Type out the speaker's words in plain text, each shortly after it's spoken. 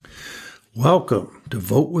Welcome to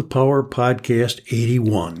Vote with Power Podcast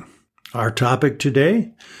 81. Our topic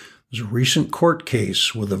today is a recent court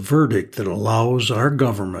case with a verdict that allows our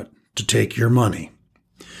government to take your money.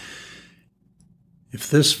 If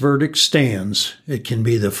this verdict stands, it can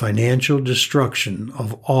be the financial destruction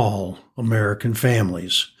of all American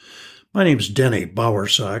families. My name is Denny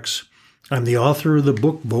Bowersox. I'm the author of the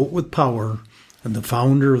book Vote with Power and the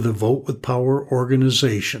founder of the Vote with Power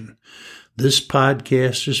organization. This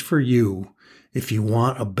podcast is for you if you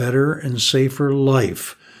want a better and safer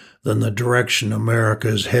life than the direction America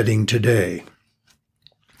is heading today.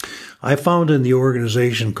 I founded the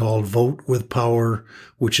organization called Vote with Power,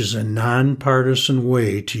 which is a nonpartisan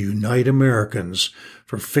way to unite Americans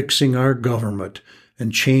for fixing our government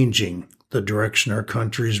and changing the direction our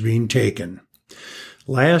country is being taken.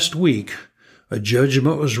 Last week, a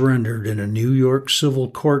judgment was rendered in a New York civil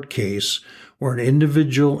court case where an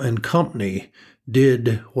individual and company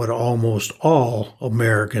did what almost all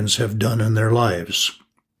Americans have done in their lives.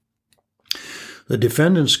 The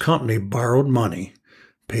defendant's company borrowed money,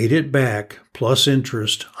 paid it back plus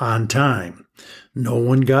interest on time. No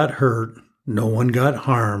one got hurt. No one got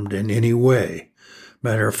harmed in any way.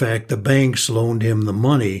 Matter of fact, the banks loaned him the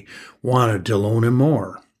money, wanted to loan him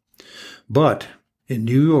more. But in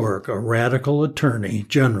New York, a radical attorney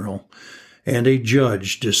general and a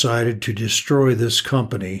judge decided to destroy this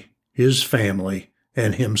company, his family,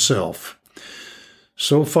 and himself.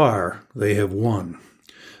 So far, they have won.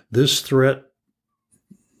 This threat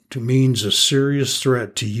means a serious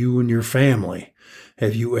threat to you and your family.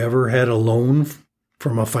 Have you ever had a loan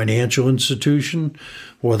from a financial institution,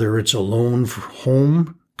 whether it's a loan for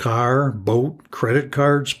home, car, boat, credit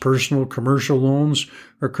cards, personal commercial loans,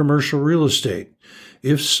 or commercial real estate?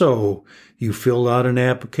 If so, you filled out an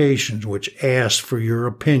application which asked for your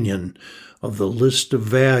opinion of the list of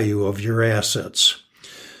value of your assets.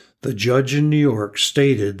 The judge in New York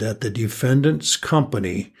stated that the defendant's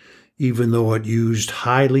company, even though it used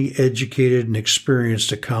highly educated and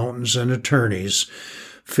experienced accountants and attorneys,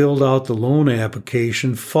 filled out the loan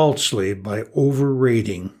application falsely by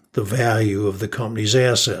overrating the value of the company's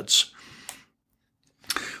assets,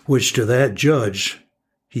 which to that judge,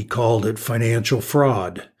 he called it financial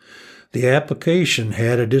fraud. The application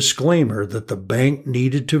had a disclaimer that the bank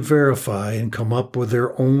needed to verify and come up with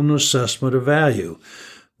their own assessment of value.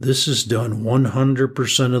 This is done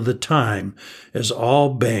 100% of the time, as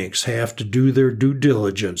all banks have to do their due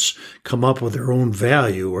diligence, come up with their own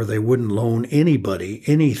value, or they wouldn't loan anybody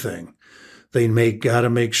anything. They got to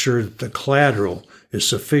make sure that the collateral is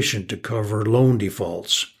sufficient to cover loan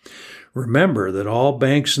defaults. Remember that all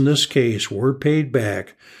banks in this case were paid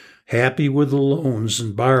back, happy with the loans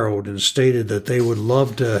and borrowed, and stated that they would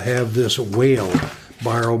love to have this whale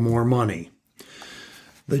borrow more money.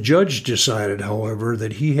 The judge decided, however,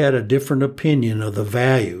 that he had a different opinion of the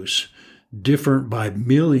values, different by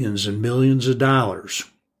millions and millions of dollars.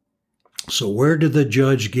 So where did the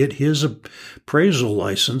judge get his appraisal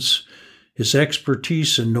license, his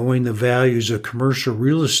expertise in knowing the values of commercial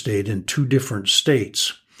real estate in two different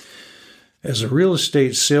states? As a real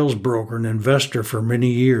estate sales broker and investor for many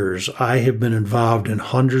years, I have been involved in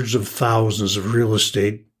hundreds of thousands of real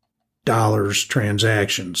estate dollars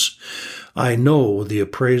transactions. I know the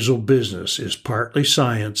appraisal business is partly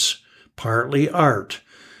science, partly art,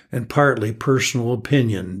 and partly personal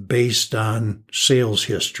opinion based on sales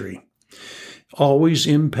history. Always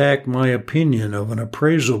impact my opinion of an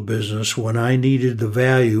appraisal business when I needed the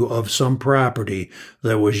value of some property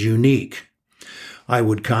that was unique. I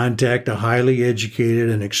would contact a highly educated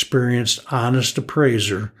and experienced honest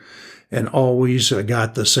appraiser, and always I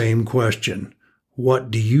got the same question: what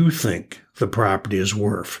do you think the property is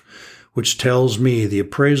worth? Which tells me the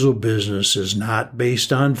appraisal business is not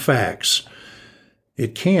based on facts.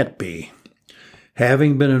 It can't be.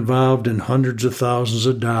 Having been involved in hundreds of thousands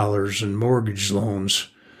of dollars in mortgage loans,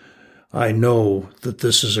 I know that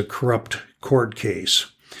this is a corrupt court case.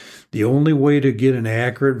 The only way to get an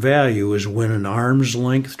accurate value is when an arm's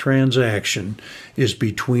length transaction is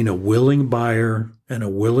between a willing buyer and a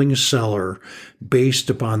willing seller based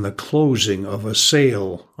upon the closing of a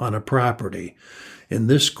sale on a property. In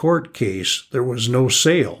this court case, there was no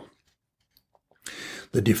sale.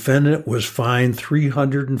 The defendant was fined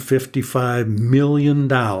 $355 million.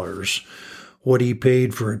 What he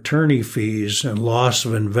paid for attorney fees and loss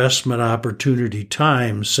of investment opportunity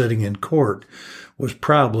time sitting in court was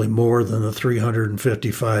probably more than the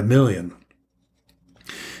 $355 million.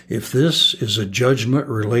 If this is a judgment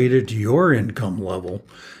related to your income level,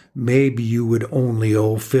 maybe you would only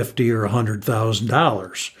owe $50,000 or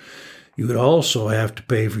 $100,000. You would also have to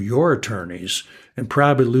pay for your attorneys, and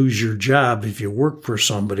probably lose your job if you work for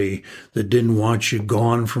somebody that didn't want you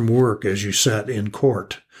gone from work as you sat in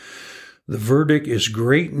court. The verdict is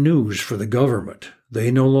great news for the government.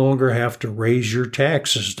 They no longer have to raise your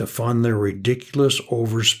taxes to fund their ridiculous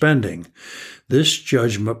overspending. This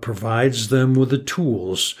judgment provides them with the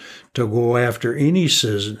tools to go after any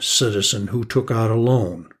citizen who took out a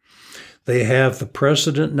loan. They have the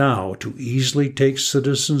precedent now to easily take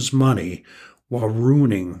citizens' money while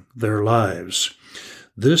ruining their lives.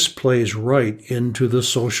 This plays right into the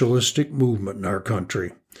socialistic movement in our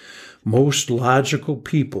country. Most logical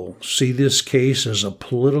people see this case as a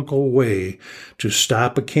political way to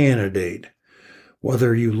stop a candidate.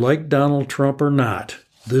 Whether you like Donald Trump or not,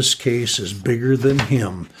 this case is bigger than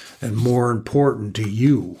him and more important to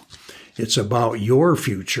you. It's about your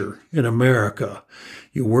future in America.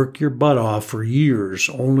 You work your butt off for years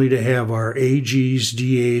only to have our AGs,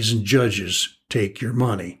 DAs, and judges take your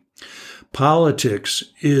money. Politics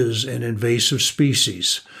is an invasive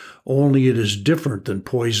species. Only it is different than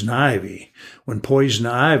poison ivy. When poison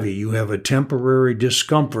ivy, you have a temporary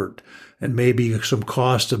discomfort and maybe some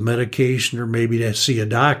cost of medication or maybe to see a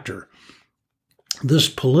doctor. This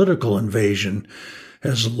political invasion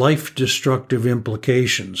has life-destructive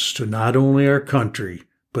implications to not only our country,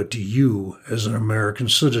 but to you as an American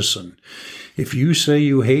citizen. If you say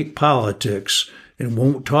you hate politics and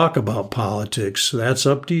won't talk about politics, that's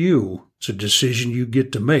up to you. It's a decision you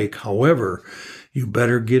get to make. However, you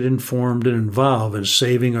better get informed and involved in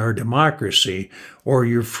saving our democracy, or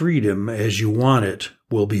your freedom as you want it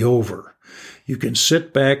will be over. You can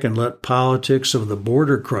sit back and let politics of the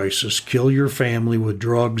border crisis kill your family with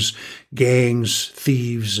drugs, gangs,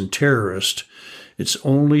 thieves, and terrorists. It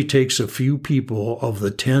only takes a few people of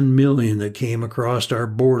the 10 million that came across our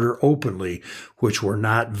border openly, which were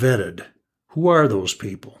not vetted. Who are those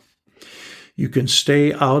people? You can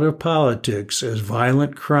stay out of politics as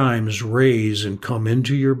violent crimes raise and come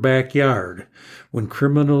into your backyard, when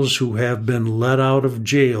criminals who have been let out of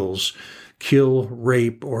jails kill,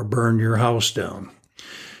 rape, or burn your house down.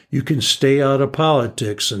 You can stay out of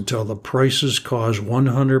politics until the prices cause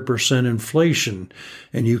 100% inflation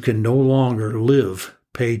and you can no longer live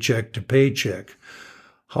paycheck to paycheck.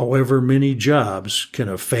 However many jobs can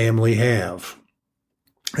a family have?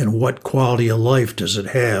 And what quality of life does it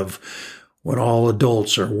have when all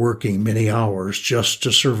adults are working many hours just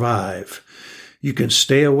to survive? You can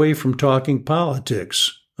stay away from talking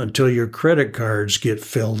politics until your credit cards get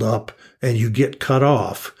filled up and you get cut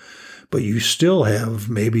off, but you still have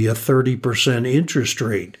maybe a 30% interest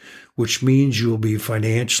rate, which means you'll be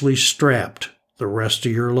financially strapped the rest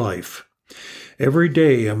of your life. Every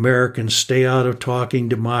day, Americans stay out of talking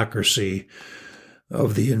democracy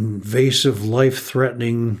of the invasive,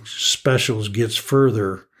 life-threatening specials gets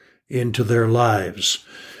further into their lives.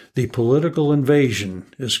 The political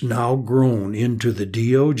invasion is now grown into the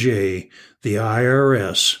DOJ, the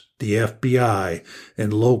IRS, the FBI,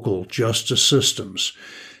 and local justice systems.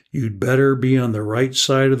 You'd better be on the right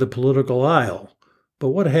side of the political aisle. But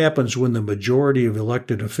what happens when the majority of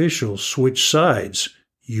elected officials switch sides?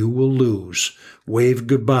 You will lose. Wave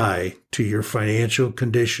goodbye to your financial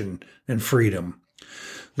condition and freedom.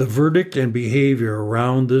 The verdict and behavior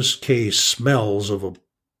around this case smells of a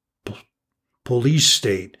police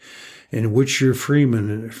state in which your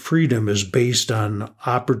freedom is based on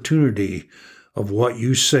opportunity of what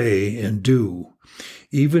you say and do.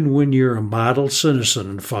 Even when you're a model citizen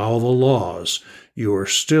and follow the laws, you are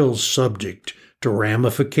still subject to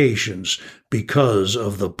ramifications because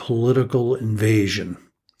of the political invasion.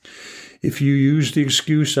 If you use the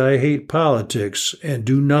excuse, "I hate politics," and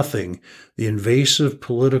do nothing, the invasive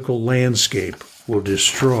political landscape will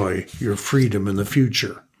destroy your freedom in the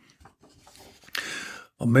future.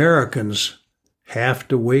 Americans have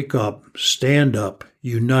to wake up, stand up,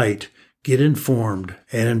 unite, get informed,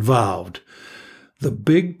 and involved. The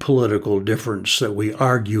big political difference that we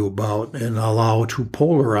argue about and allow to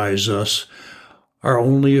polarize us are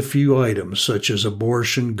only a few items, such as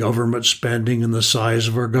abortion, government spending, and the size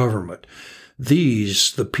of our government.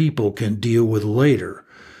 These the people can deal with later,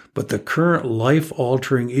 but the current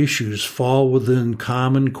life-altering issues fall within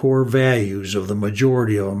common core values of the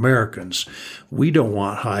majority of Americans. We don't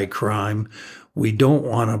want high crime. We don't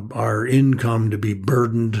want our income to be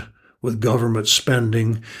burdened with government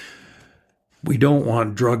spending. We don't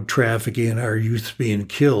want drug trafficking and our youth being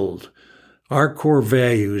killed. Our core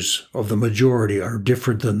values of the majority are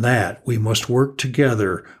different than that. We must work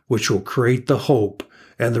together, which will create the hope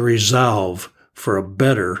and the resolve for a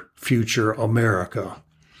better future America.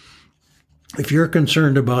 If you're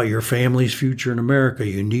concerned about your family's future in America,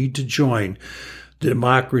 you need to join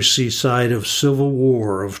democracy side of Civil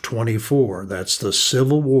War of 24. That's the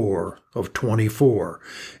Civil War of 24.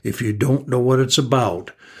 If you don't know what it's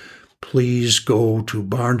about, please go to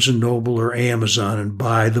Barnes & Noble or Amazon and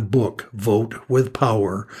buy the book, Vote with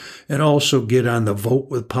Power, and also get on the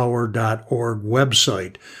votewithpower.org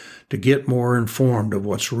website to get more informed of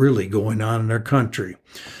what's really going on in our country.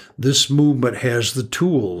 This movement has the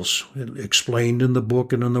tools, explained in the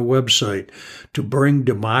book and on the website, to bring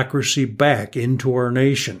democracy back into our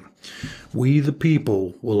nation. We, the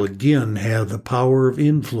people, will again have the power of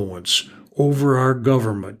influence over our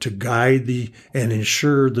government to guide and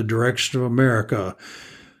ensure the direction of America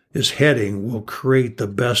is heading will create the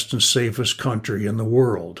best and safest country in the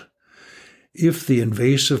world. If the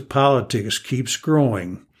invasive politics keeps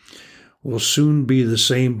growing, we'll soon be the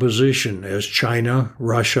same position as China,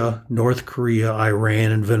 Russia, North Korea,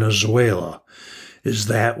 Iran, and Venezuela. Is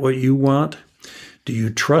that what you want? Do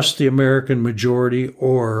you trust the American majority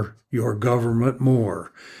or your government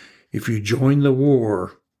more? If you join the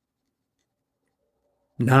war,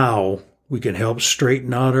 now we can help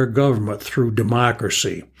straighten out our government through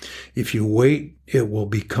democracy. If you wait, it will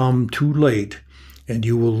become too late, and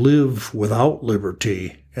you will live without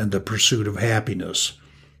liberty and the pursuit of happiness.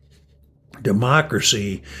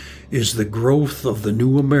 Democracy is the growth of the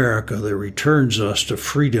new America that returns us to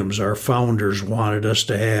freedoms our founders wanted us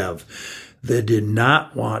to have. They did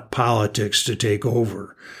not want politics to take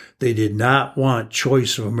over. They did not want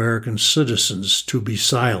choice of American citizens to be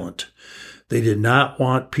silent. They did not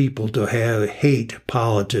want people to hate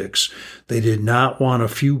politics. They did not want a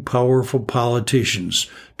few powerful politicians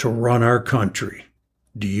to run our country.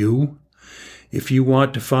 Do you? If you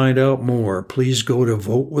want to find out more, please go to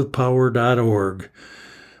votewithpower.org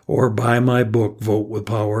or buy my book, Vote with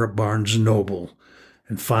Power, at Barnes & Noble,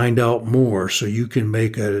 and find out more so you can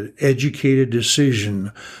make an educated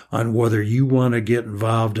decision on whether you want to get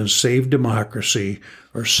involved and save democracy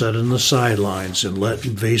or sit on the sidelines and let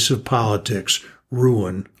invasive politics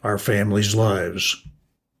ruin our families' lives.